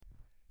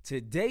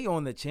Today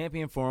on the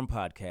Champion Forum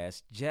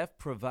podcast, Jeff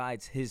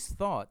provides his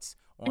thoughts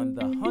on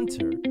the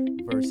hunter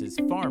versus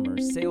farmer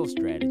sales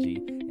strategy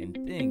and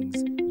things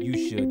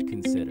you should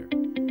consider.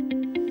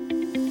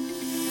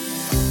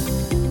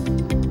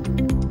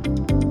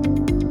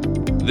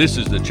 This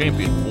is the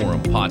Champion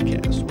Forum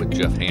podcast with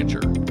Jeff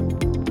Hancher,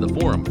 the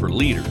forum for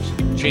leaders,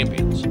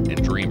 champions,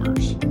 and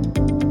dreamers.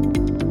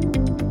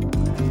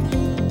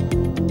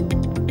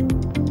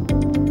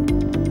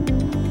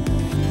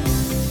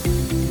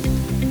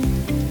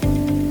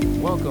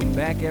 Welcome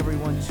back,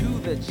 everyone, to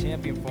the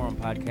Champion Forum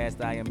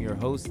podcast. I am your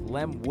host,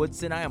 Lem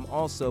Woodson. I am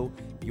also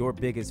your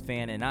biggest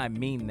fan, and I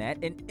mean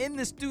that. And in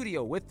the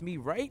studio with me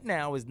right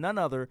now is none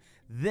other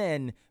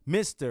than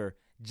Mr.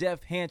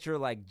 Jeff Hancher,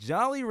 like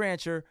Jolly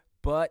Rancher,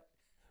 but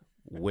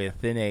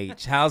with an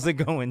H. How's it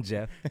going,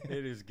 Jeff?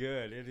 It is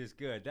good. It is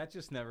good. That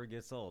just never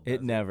gets old.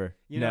 It never.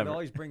 It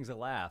always brings a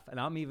laugh. And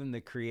I'm even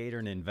the creator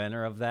and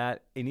inventor of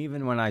that. And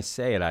even when I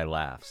say it, I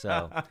laugh.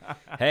 So,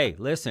 hey,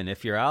 listen,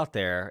 if you're out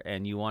there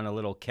and you want a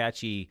little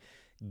catchy,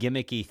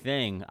 gimmicky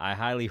thing, I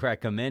highly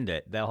recommend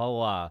it. The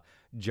whole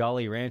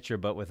Jolly Rancher,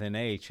 but with an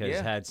H, has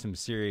had some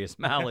serious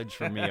mileage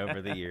for me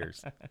over the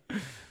years.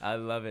 I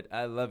love it.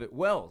 I love it.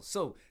 Well,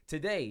 so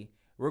today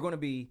we're going to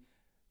be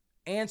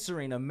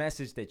answering a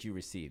message that you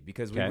received,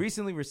 because we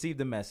recently received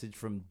a message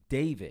from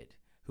David,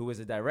 who is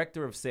a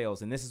director of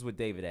sales, and this is what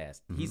David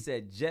asked. He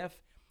said,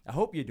 Jeff, I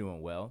hope you're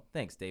doing well.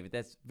 Thanks, David.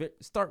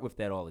 Start with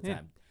that all the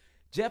time.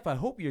 Jeff, I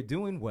hope you're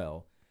doing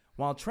well.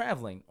 While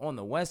traveling on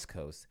the West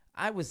Coast,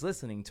 I was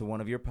listening to one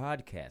of your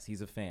podcasts.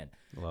 He's a fan.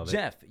 Love it.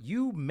 Jeff,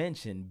 you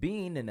mentioned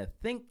being in a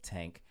think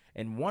tank,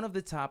 and one of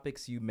the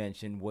topics you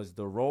mentioned was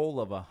the role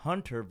of a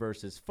hunter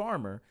versus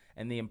farmer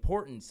and the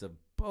importance of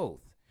both.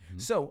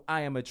 So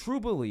I am a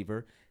true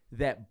believer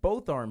that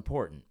both are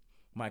important.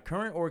 My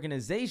current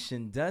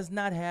organization does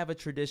not have a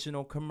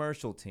traditional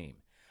commercial team.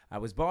 I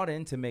was brought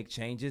in to make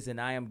changes,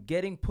 and I am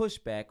getting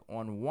pushback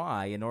on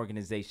why an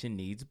organization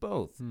needs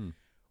both.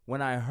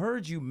 When I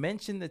heard you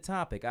mention the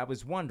topic, I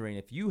was wondering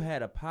if you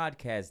had a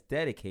podcast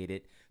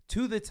dedicated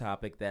to the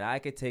topic that I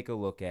could take a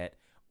look at,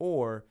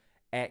 or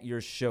at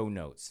your show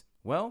notes.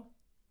 Well,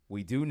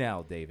 we do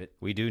now, David.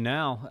 We do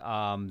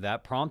now.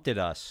 That prompted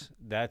us.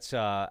 That's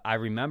I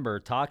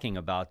remember talking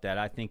about that.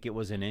 I think it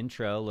was an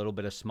intro, a little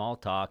bit of small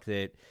talk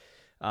that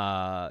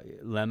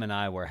Lem and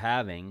I were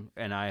having,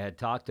 and I had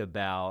talked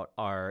about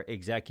our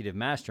executive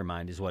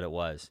mastermind is what it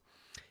was,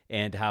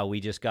 and how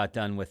we just got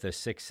done with a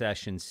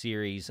 6-session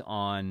series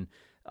on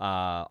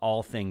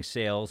all things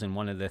sales, and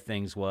one of the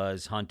things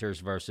was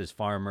hunters versus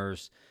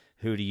farmers.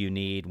 Who do you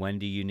need? When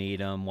do you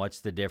need them? What's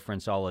the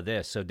difference? All of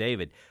this. So,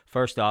 David,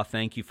 first off,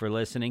 thank you for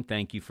listening.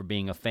 Thank you for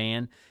being a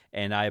fan,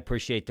 and I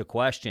appreciate the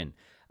question.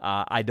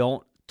 I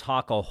don't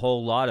talk a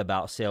whole lot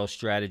about sales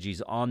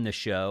strategies on the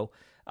show,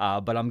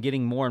 but I'm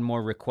getting more and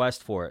more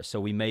requests for it.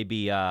 So we may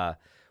be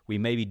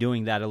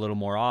doing that a little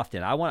more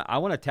often. I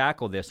want to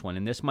tackle this one,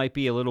 and this might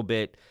be a little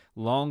bit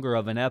longer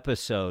of an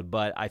episode,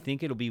 but I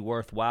think it'll be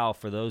worthwhile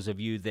for those of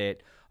you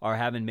that are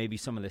having maybe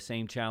some of the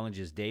same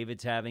challenges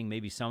David's having.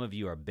 Maybe some of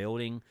you are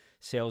building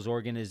sales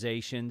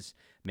organizations.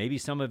 Maybe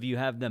some of you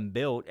have them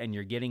built and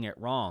you're getting it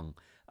wrong.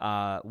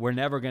 We're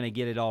never going to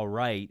get it all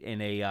right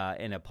in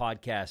a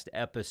podcast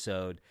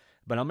episode,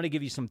 but I'm going to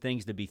give you some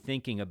things to be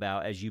thinking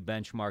about as you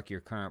benchmark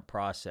your current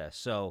process.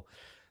 So,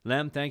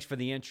 Lem, thanks for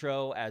the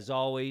intro. As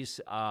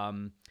always,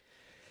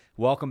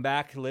 welcome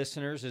back,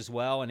 listeners, as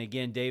well. And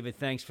again, David,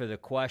 thanks for the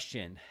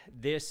question.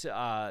 This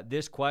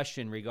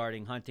question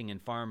regarding hunting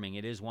and farming,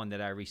 it is one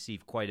that I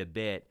receive quite a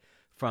bit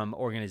from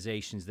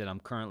organizations that I'm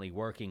currently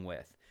working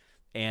with.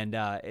 And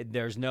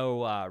there's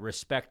no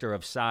respecter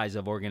of size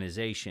of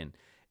organization.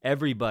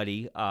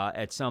 Everybody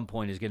at some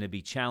point is going to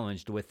be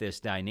challenged with this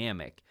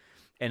dynamic.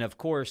 And of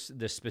course,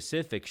 the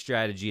specific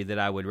strategy that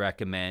I would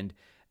recommend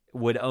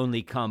would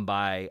only come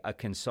by a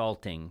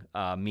consulting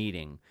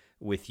meeting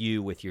with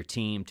you, with your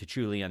team, to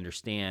truly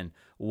understand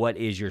what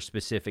is your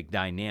specific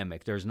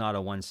dynamic. There's not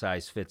a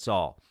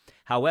one-size-fits-all.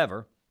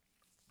 However,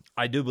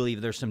 I do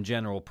believe there's some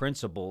general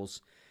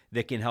principles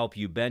that can help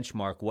you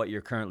benchmark what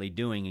you're currently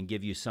doing and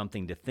give you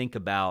something to think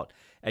about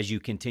as you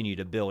continue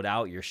to build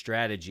out your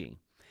strategy.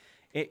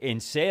 In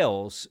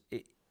sales,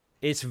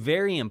 it's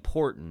very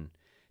important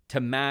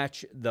to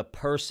match the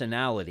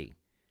personality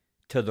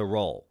to the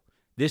role.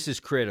 This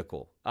is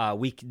critical.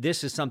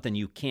 This is something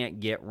you can't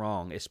get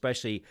wrong,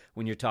 especially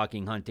when you're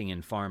talking hunting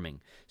and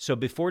farming. So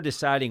before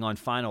deciding on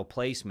final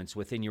placements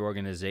within your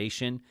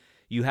organization,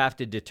 you have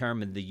to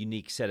determine the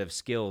unique set of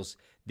skills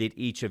that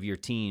each of your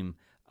team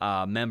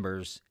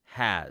members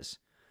has.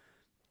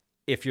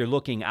 If you're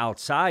looking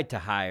outside to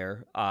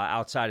hire,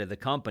 outside of the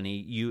company,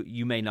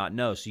 you may not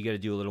know, so you got to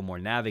do a little more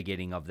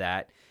navigating of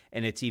that,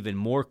 and it's even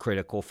more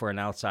critical for an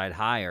outside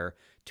hire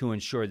to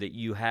ensure that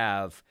you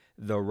have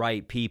the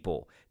right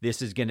people.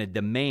 This is going to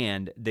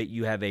demand that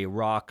you have a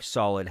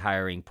rock-solid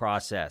hiring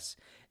process,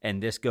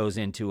 and this goes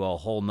into a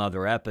whole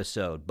nother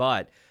episode.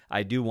 But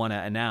I do want to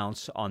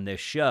announce on this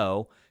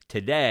show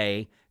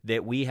today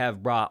that we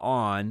have brought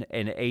on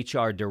an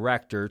HR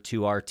director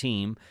to our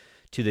team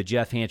to the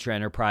Jeff Hancher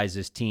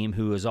Enterprises team,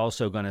 who is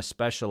also going to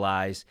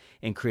specialize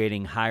in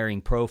creating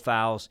hiring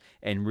profiles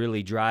and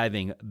really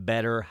driving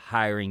better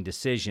hiring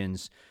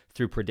decisions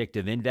through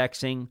predictive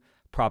indexing,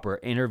 proper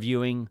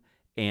interviewing,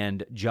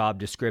 and job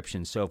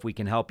descriptions. So if we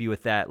can help you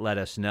with that, let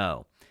us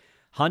know.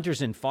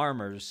 Hunters and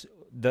farmers,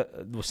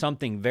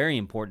 something very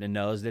important to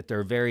know is that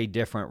they're very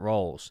different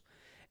roles,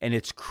 and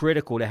it's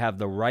critical to have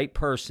the right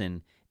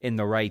person in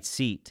the right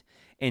seat.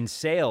 In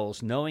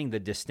sales, knowing the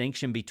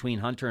distinction between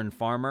hunter and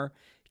farmer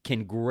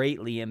can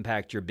greatly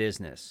impact your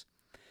business.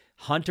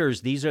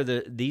 Hunters, these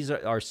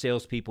are our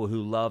salespeople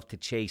who love to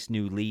chase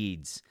new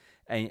leads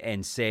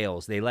and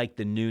sales. They like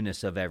the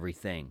newness of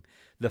everything.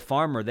 The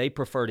farmer, they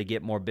prefer to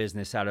get more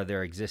business out of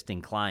their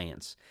existing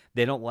clients.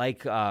 They don't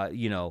like,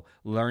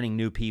 learning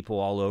new people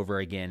all over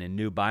again and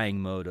new buying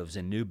motives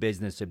and new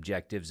business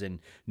objectives and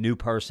new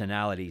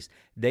personalities.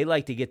 They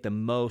like to get the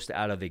most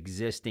out of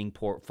existing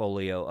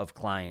portfolio of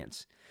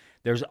clients.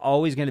 There's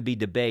always going to be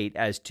debate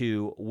as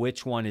to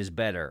which one is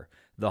better,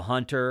 the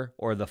hunter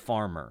or the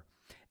farmer.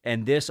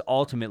 And this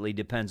ultimately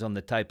depends on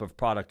the type of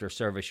product or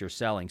service you're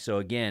selling. So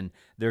again,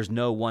 there's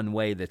no one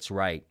way that's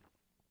right.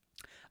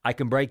 I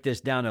can break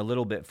this down a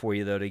little bit for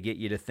you, though, to get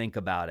you to think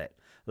about it.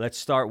 Let's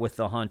start with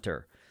the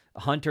hunter.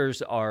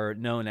 Hunters are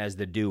known as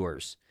the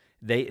doers.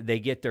 They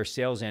get their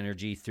sales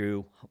energy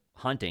through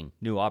hunting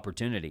new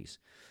opportunities.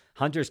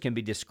 Hunters can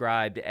be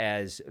described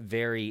as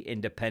very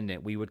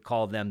independent. We would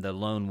call them the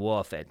lone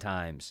wolf at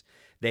times.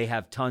 They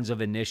have tons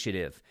of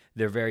initiative.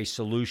 They're very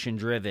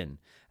solution-driven.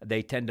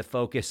 They tend to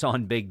focus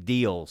on big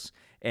deals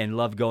and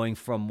love going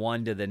from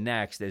one to the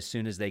next as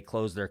soon as they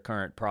close their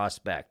current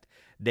prospect.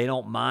 They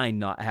don't mind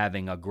not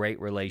having a great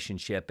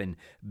relationship and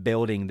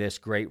building this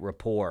great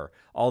rapport.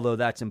 Although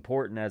that's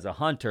important as a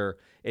hunter,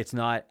 it's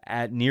not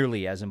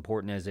nearly as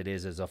important as it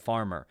is as a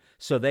farmer.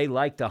 So they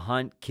like to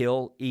hunt,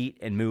 kill, eat,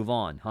 and move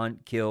on.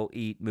 Hunt, kill,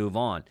 eat, move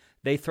on.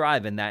 They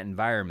thrive in that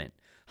environment.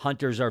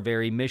 Hunters are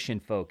very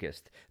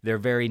mission-focused. They're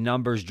very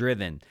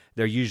numbers-driven.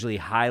 They're usually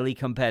highly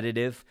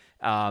competitive,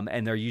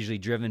 and they're usually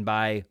driven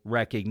by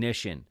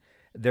recognition.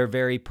 They're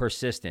very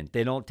persistent.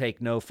 They don't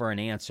take no for an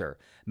answer.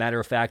 Matter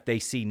of fact, they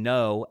see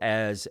no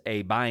as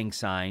a buying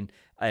sign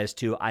as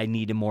to, I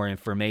need more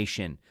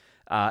information.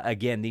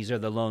 Again, these are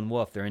the lone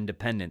wolf. They're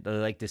independent. They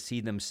like to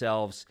see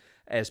themselves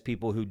as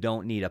people who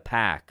don't need a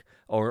pack,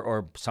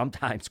 or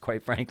sometimes,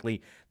 quite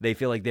frankly, they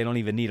feel like they don't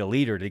even need a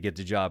leader to get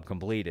the job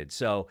completed.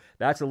 So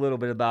that's a little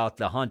bit about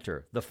the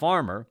hunter. The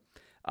farmer,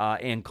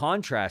 in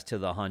contrast to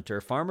the hunter,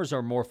 farmers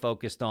are more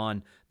focused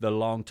on the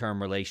long-term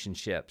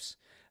relationships.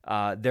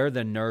 They're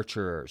the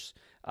nurturers.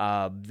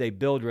 They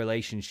build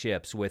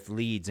relationships with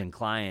leads and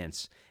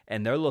clients,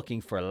 and they're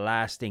looking for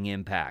lasting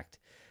impact.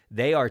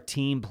 They are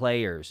team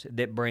players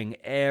that bring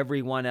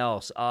everyone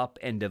else up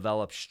and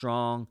develop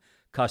strong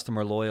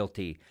customer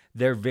loyalty.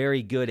 They're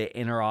very good at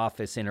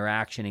inter-office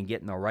interaction and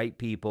getting the right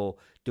people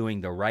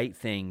doing the right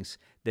things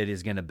that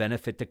is going to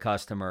benefit the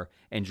customer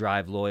and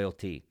drive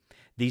loyalty.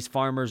 These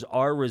farmers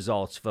are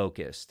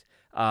results-focused.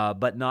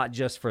 But not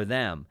just for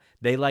them.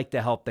 They like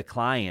to help the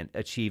client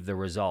achieve the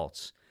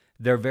results.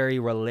 They're very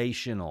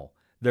relational.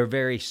 They're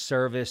very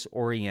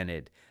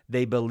service-oriented.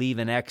 They believe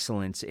in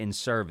excellence in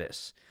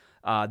service.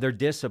 They're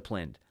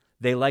disciplined.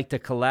 They like to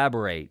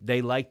collaborate.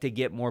 They like to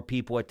get more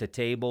people at the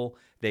table.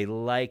 They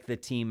like the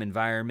team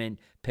environment,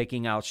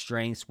 picking out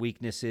strengths,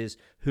 weaknesses.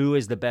 Who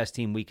is the best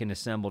team we can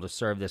assemble to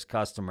serve this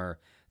customer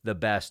the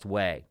best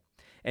way?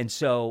 And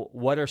so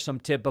what are some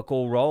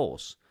typical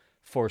roles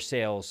for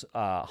sales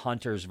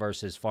hunters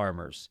versus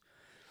farmers?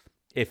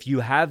 If you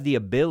have the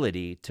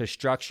ability to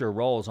structure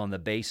roles on the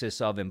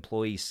basis of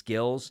employee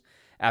skills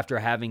after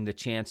having the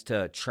chance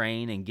to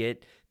train and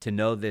get to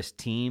know this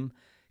team,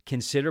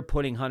 consider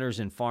putting hunters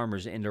and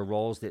farmers into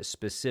roles that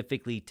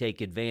specifically take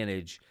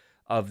advantage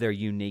of their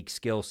unique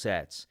skill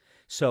sets.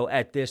 So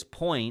at this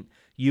point,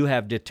 you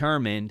have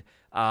determined,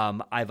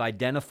 I've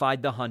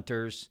identified the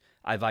hunters,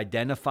 I've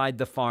identified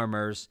the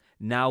farmers,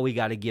 now we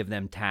got to give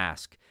them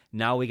tasks.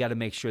 Now we got to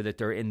make sure that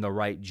they're in the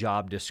right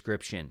job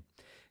description.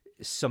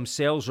 Some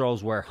sales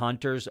roles where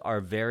hunters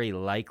are very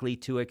likely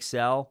to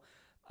excel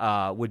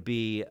would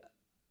be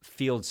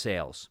field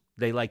sales.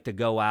 They like to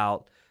go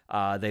out.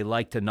 They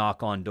like to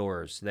knock on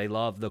doors. They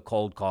love the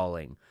cold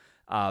calling.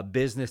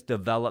 Business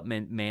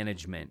development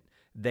management.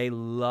 They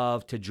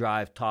love to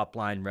drive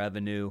top-line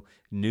revenue,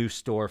 new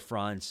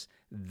storefronts.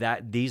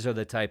 These are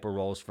the type of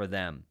roles for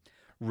them.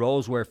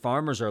 Roles where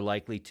farmers are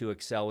likely to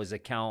excel is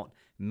account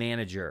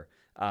manager.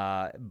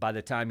 By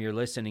the time you're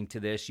listening to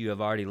this, you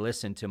have already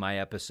listened to my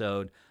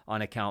episode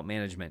on account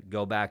management.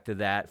 Go back to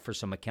that for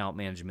some account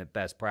management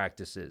best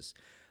practices.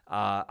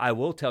 I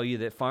will tell you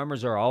that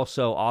farmers are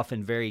also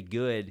often very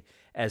good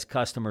as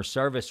customer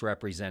service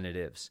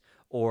representatives,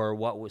 or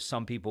what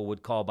some people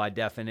would call by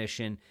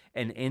definition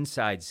an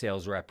inside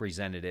sales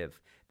representative.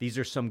 These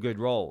are some good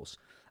roles.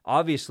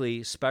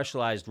 Obviously,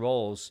 specialized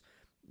roles,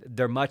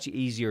 they're much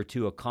easier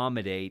to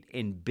accommodate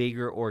in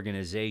bigger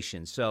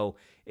organizations. So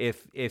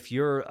if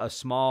you're a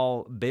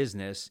small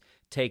business,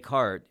 take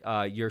heart,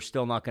 you're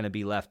still not going to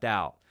be left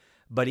out.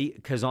 But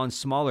because on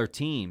smaller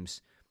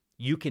teams,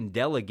 you can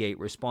delegate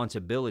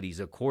responsibilities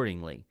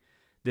accordingly.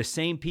 The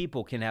same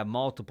people can have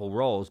multiple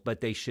roles,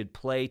 but they should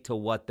play to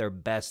what they're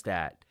best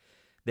at.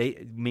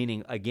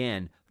 Meaning,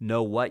 again,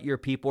 know what your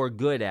people are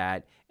good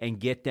at and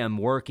get them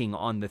working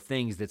on the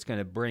things that's going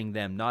to bring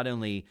them not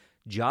only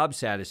job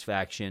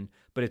satisfaction,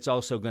 but it's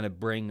also going to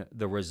bring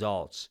the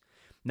results.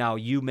 Now,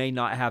 you may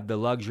not have the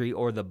luxury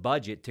or the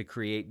budget to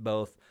create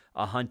both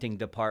a hunting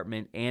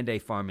department and a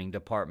farming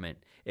department.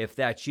 If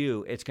that's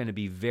you, it's going to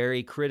be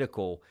very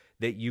critical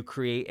that you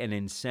create an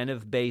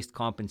incentive-based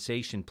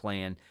compensation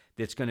plan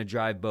that's going to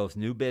drive both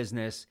new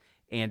business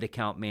and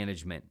account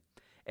management.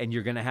 And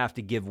you're going to have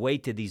to give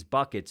weight to these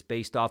buckets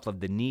based off of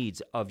the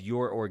needs of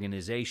your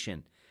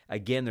organization.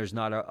 Again, there's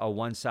not a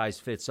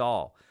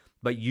one-size-fits-all,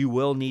 but you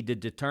will need to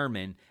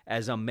determine,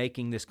 as I'm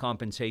making this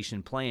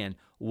compensation plan,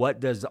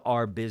 what does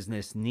our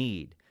business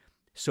need?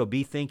 So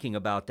be thinking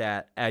about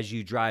that as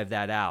you drive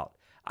that out.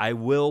 I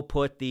will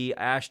put the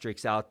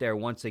asterisks out there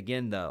once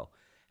again, though.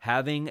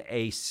 Having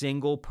a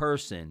single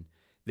person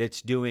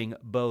that's doing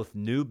both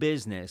new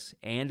business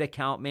and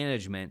account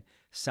management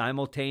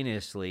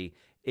simultaneously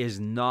is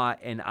not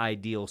an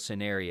ideal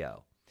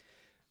scenario.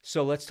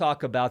 So let's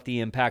talk about the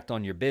impact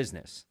on your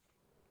business.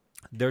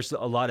 There's a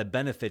lot of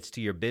benefits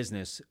to your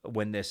business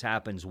when this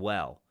happens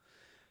well.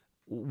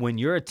 When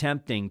you're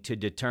attempting to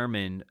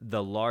determine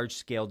the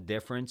large-scale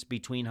difference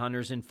between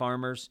hunters and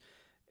farmers,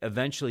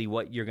 eventually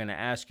what you're going to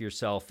ask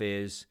yourself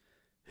is,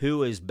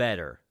 who is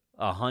better,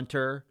 a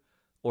hunter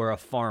or a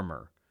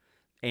farmer?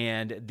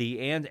 And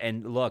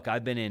look,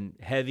 I've been in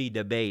heavy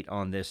debate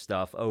on this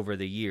stuff over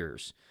the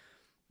years.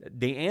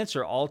 The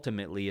answer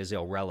ultimately is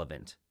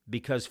irrelevant,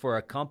 because for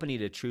a company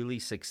to truly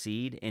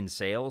succeed in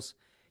sales,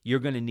 you're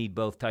going to need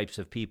both types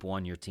of people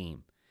on your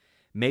team.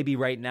 Maybe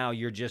right now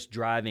you're just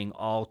driving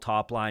all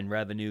top-line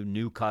revenue,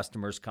 new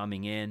customers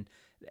coming in.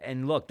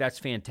 And look, that's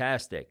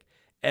fantastic.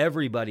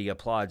 Everybody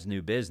applauds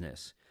new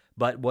business.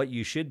 But what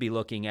you should be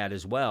looking at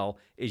as well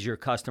is your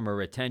customer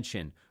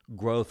retention,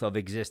 growth of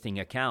existing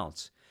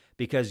accounts.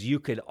 Because you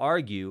could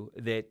argue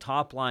that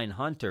top-line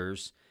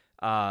hunters,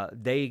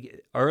 they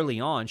early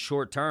on,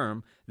 short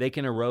term, they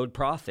can erode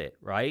profit,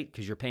 right?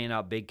 Because you're paying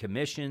out big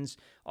commissions,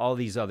 all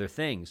these other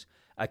things.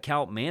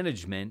 Account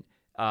management,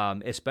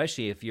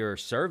 especially if you're a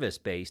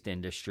service-based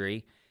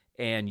industry,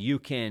 and you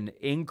can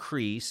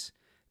increase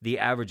the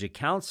average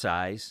account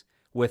size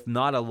with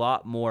not a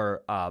lot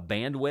more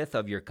bandwidth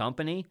of your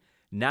company,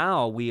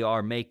 now we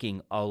are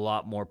making a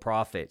lot more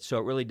profit. So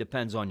it really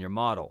depends on your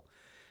model.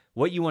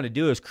 What you want to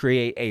do is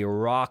create a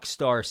rock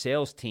star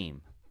sales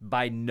team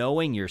by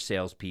knowing your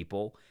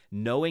salespeople,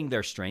 knowing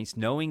their strengths,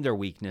 knowing their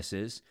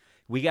weaknesses.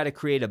 We got to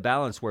create a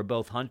balance where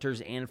both hunters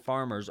and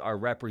farmers are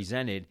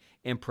represented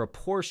in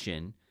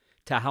proportion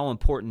to how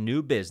important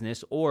new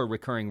business or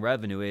recurring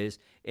revenue is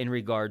in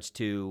regards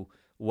to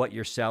what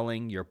you're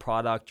selling, your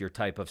product, your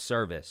type of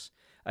service.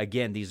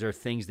 Again, these are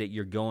things that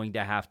you're going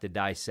to have to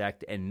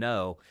dissect and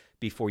know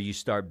before you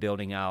start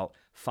building out,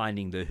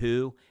 finding the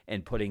who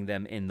and putting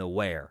them in the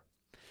where.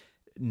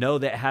 Know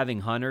that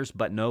having hunters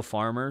but no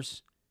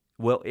farmers,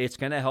 well, it's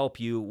going to help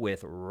you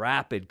with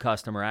rapid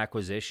customer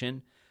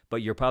acquisition,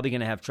 but you're probably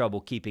going to have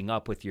trouble keeping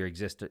up with your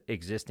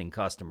existing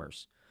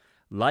customers.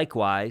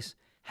 Likewise,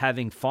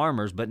 having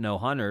farmers but no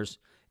hunters,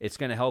 it's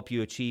going to help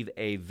you achieve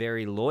a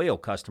very loyal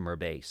customer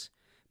base,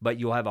 but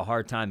you'll have a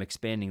hard time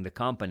expanding the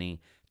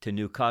company to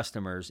new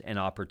customers and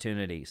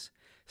opportunities.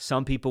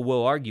 Some people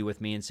will argue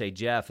with me and say,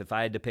 Jeff, if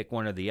I had to pick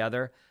one or the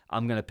other,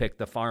 I'm going to pick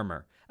the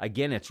farmer.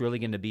 Again, it's really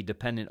going to be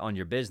dependent on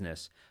your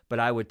business. But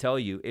I would tell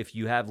you, if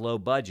you have low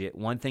budget,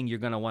 one thing you're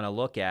going to want to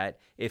look at,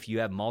 if you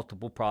have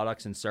multiple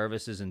products and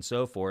services and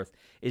so forth,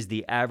 is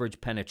the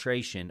average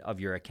penetration of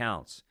your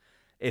accounts.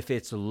 If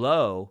it's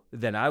low,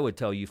 then I would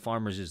tell you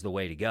farmers is the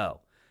way to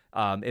go.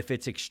 If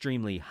it's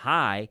extremely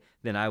high,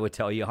 then I would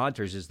tell you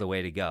hunters is the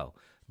way to go.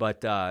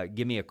 But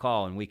give me a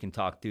call and we can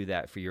talk through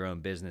that for your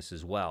own business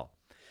as well.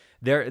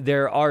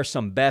 There are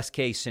some best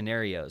case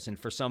scenarios, and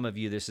for some of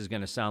you this is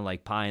going to sound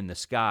like pie in the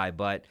sky,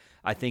 but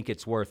I think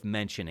it's worth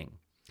mentioning.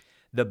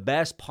 The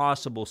best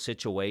possible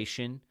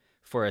situation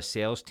for a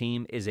sales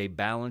team is a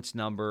balanced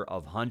number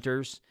of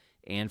hunters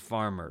and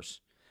farmers.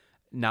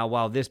 Now,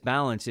 while this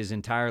balance is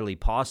entirely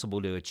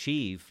possible to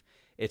achieve,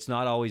 it's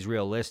not always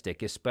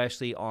realistic,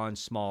 especially on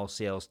small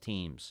sales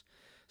teams.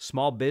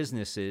 Small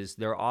businesses,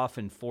 they're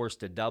often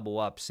forced to double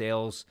up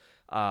sales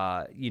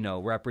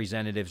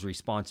representatives'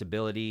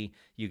 responsibility.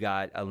 You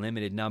got a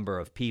limited number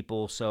of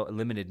people, so a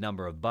limited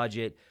number of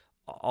budget,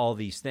 all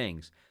these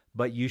things.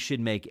 But you should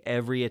make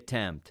every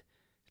attempt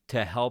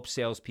to help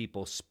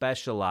salespeople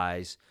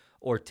specialize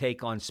or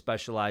take on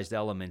specialized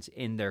elements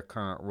in their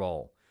current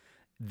role.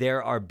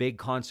 There are big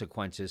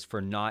consequences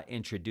for not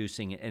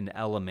introducing an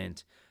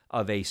element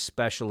of a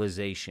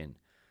specialization.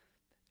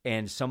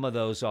 And some of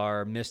those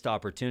are missed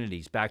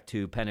opportunities, back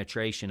to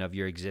penetration of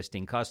your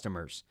existing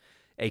customers.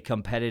 A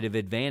competitive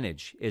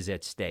advantage is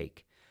at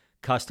stake.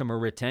 Customer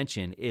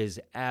retention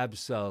is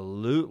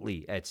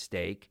absolutely at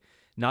stake,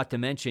 not to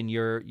mention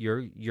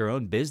your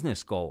own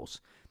business goals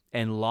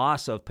and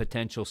loss of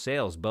potential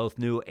sales, both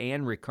new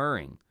and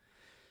recurring.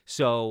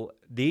 So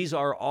these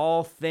are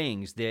all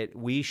things that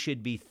we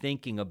should be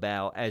thinking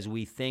about as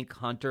we think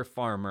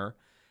hunter-farmer,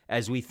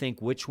 as we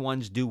think which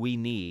ones do we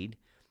need,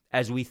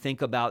 as we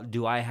think about,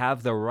 do I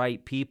have the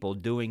right people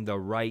doing the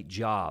right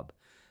job?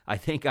 I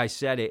think I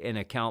said it in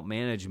account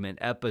management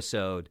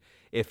episode.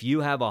 If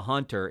you have a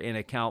hunter in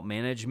account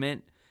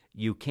management,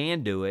 you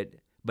can do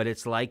it, but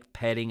it's like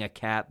petting a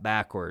cat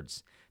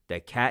backwards. The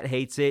cat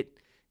hates it,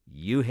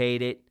 you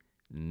hate it,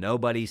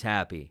 nobody's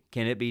happy.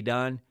 Can it be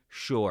done?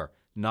 Sure,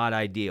 not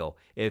ideal.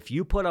 If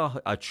you put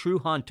a true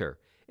hunter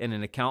in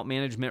an account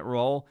management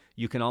role,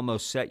 you can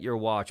almost set your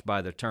watch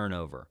by the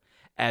turnover.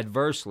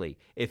 Adversely,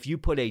 if you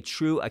put a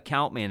true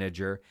account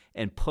manager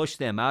and push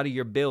them out of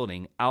your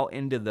building, out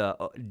into the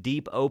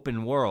deep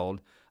open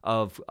world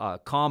of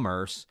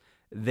commerce,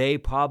 they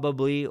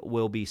probably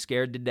will be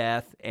scared to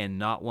death and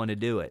not want to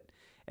do it.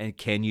 And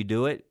can you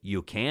do it?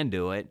 You can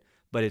do it,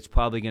 but it's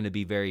probably going to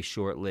be very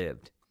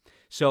short-lived.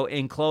 So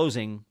in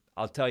closing,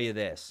 I'll tell you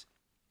this.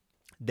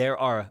 There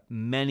are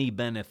many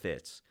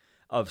benefits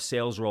of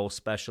sales role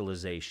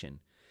specialization.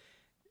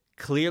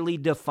 Clearly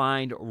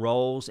defined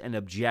roles and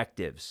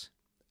objectives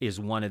is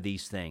one of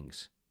these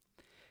things.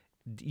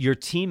 Your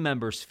team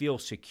members feel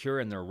secure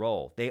in their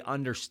role. They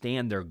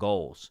understand their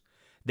goals.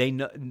 They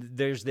know,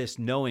 there's this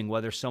knowing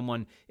whether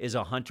someone is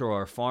a hunter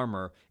or a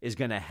farmer is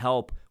going to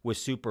help with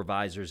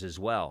supervisors as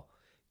well.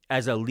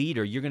 As a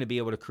leader, you're going to be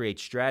able to create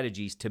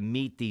strategies to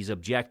meet these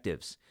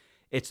objectives.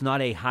 It's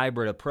not a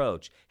hybrid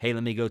approach. Hey,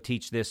 let me go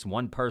teach this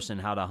one person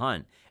how to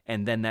hunt,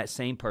 and then that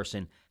same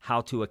person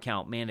how to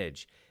account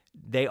manage.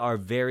 They are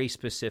very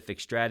specific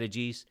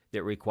strategies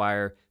that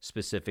require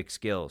specific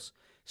skills.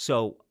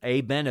 So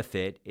a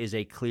benefit is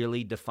a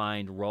clearly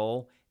defined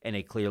role and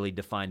a clearly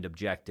defined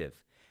objective.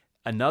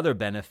 Another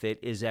benefit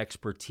is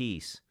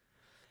expertise.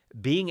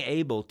 Being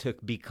able to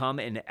become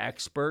an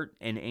expert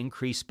and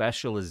increase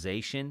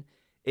specialization,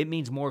 it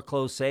means more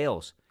closed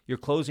sales. Your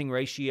closing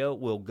ratio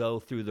will go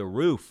through the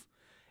roof.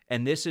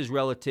 And this is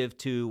relative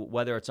to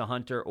whether it's a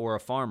hunter or a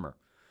farmer.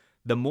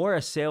 The more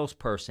a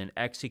salesperson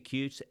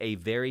executes a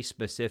very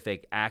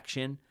specific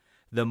action,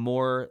 the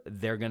more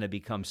they're going to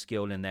become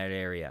skilled in that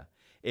area.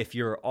 If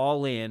you're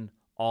all in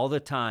all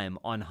the time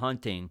on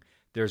hunting,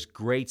 there's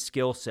great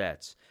skill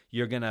sets.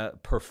 You're going to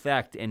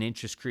perfect an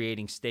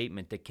interest-creating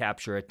statement to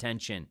capture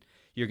attention.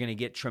 You're going to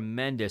get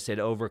tremendous at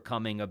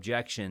overcoming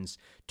objections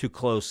to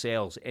close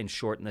sales and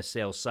shorten the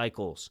sales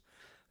cycles.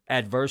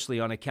 Adversely,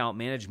 on account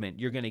management,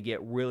 you're going to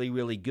get really,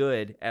 really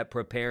good at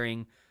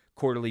preparing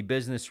quarterly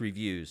business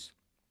reviews,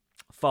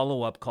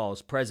 follow-up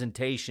calls,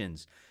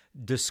 presentations,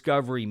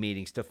 discovery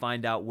meetings to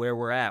find out where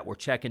we're at. We're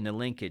checking the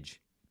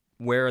linkage.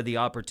 Where are the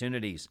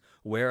opportunities?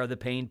 Where are the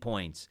pain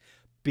points?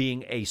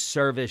 Being a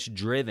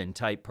service-driven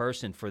type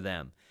person for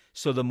them.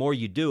 So the more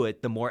you do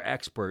it, the more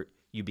expert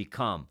you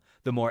become.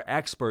 The more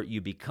expert you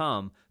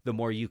become, the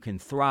more you can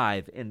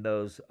thrive in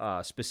those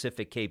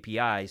specific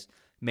KPIs,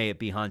 may it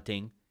be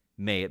hunting,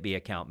 may it be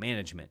account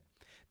management.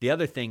 The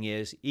other thing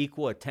is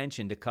equal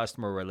attention to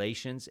customer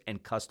relations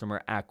and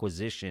customer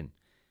acquisition.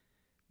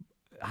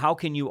 How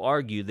can you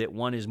argue that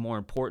one is more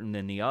important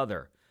than the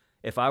other?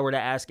 If I were to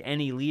ask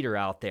any leader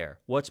out there,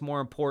 what's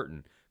more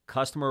important,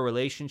 customer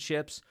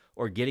relationships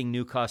or getting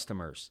new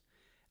customers?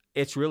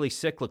 It's really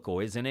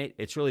cyclical, isn't it?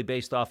 It's really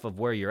based off of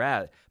where you're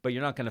at, but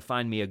you're not going to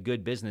find me a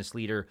good business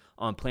leader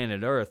on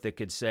planet Earth that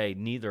could say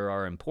neither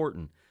are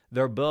important.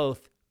 They're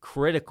both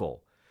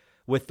critical.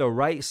 With the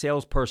right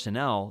sales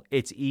personnel,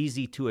 it's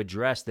easy to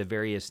address the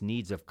various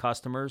needs of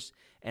customers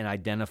and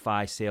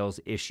identify sales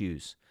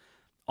issues.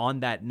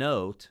 On that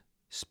note,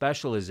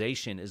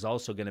 specialization is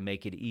also going to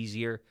make it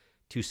easier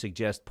to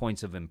suggest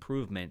points of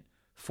improvement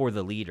for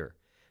the leader,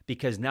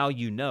 because now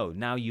you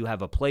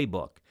have a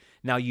playbook.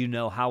 Now you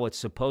know how it's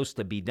supposed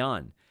to be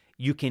done.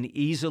 You can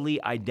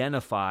easily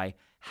identify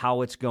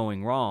how it's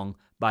going wrong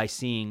by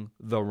seeing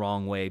the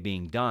wrong way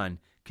being done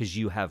because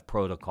you have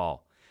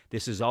protocol.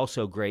 This is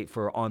also great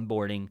for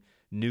onboarding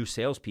new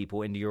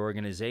salespeople into your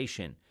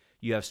organization.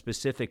 You have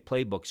specific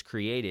playbooks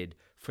created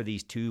for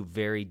these two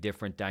very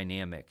different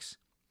dynamics.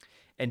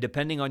 And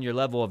depending on your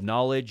level of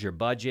knowledge, your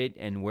budget,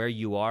 and where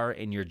you are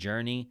in your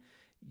journey,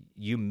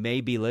 you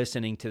may be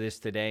listening to this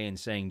today and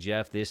saying,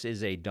 Jeff, this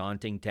is a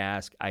daunting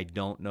task. I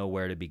don't know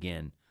where to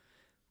begin.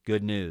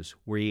 Good news.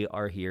 We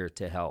are here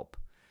to help.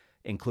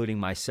 Including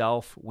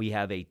myself, we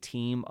have a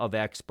team of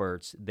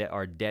experts that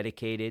are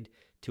dedicated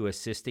to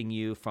assisting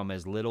you from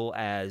as little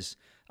as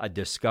a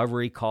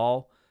discovery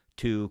call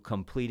to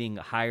completing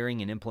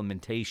hiring and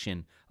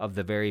implementation of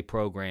the very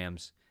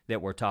programs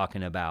that we're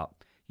talking about.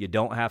 You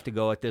don't have to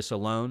go at this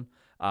alone.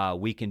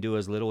 We can do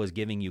as little as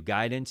giving you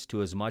guidance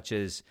to as much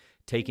as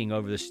taking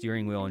over the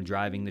steering wheel and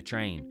driving the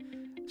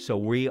train. So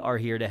we are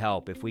here to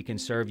help. If we can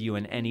serve you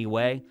in any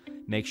way,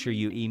 make sure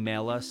you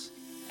email us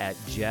at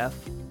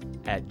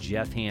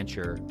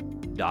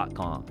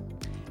jeff@jeffhancher.com.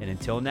 And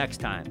until next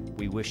time,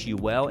 we wish you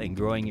well in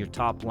growing your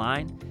top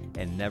line.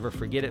 And never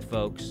forget it,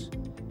 folks,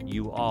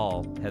 you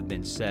all have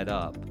been set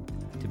up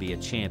to be a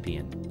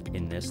champion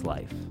in this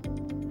life.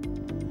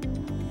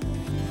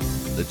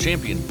 The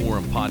Champion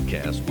Forum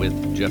Podcast with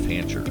Jeff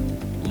Hancher.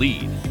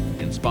 Lead,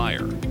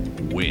 Inspire,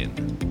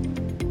 Win.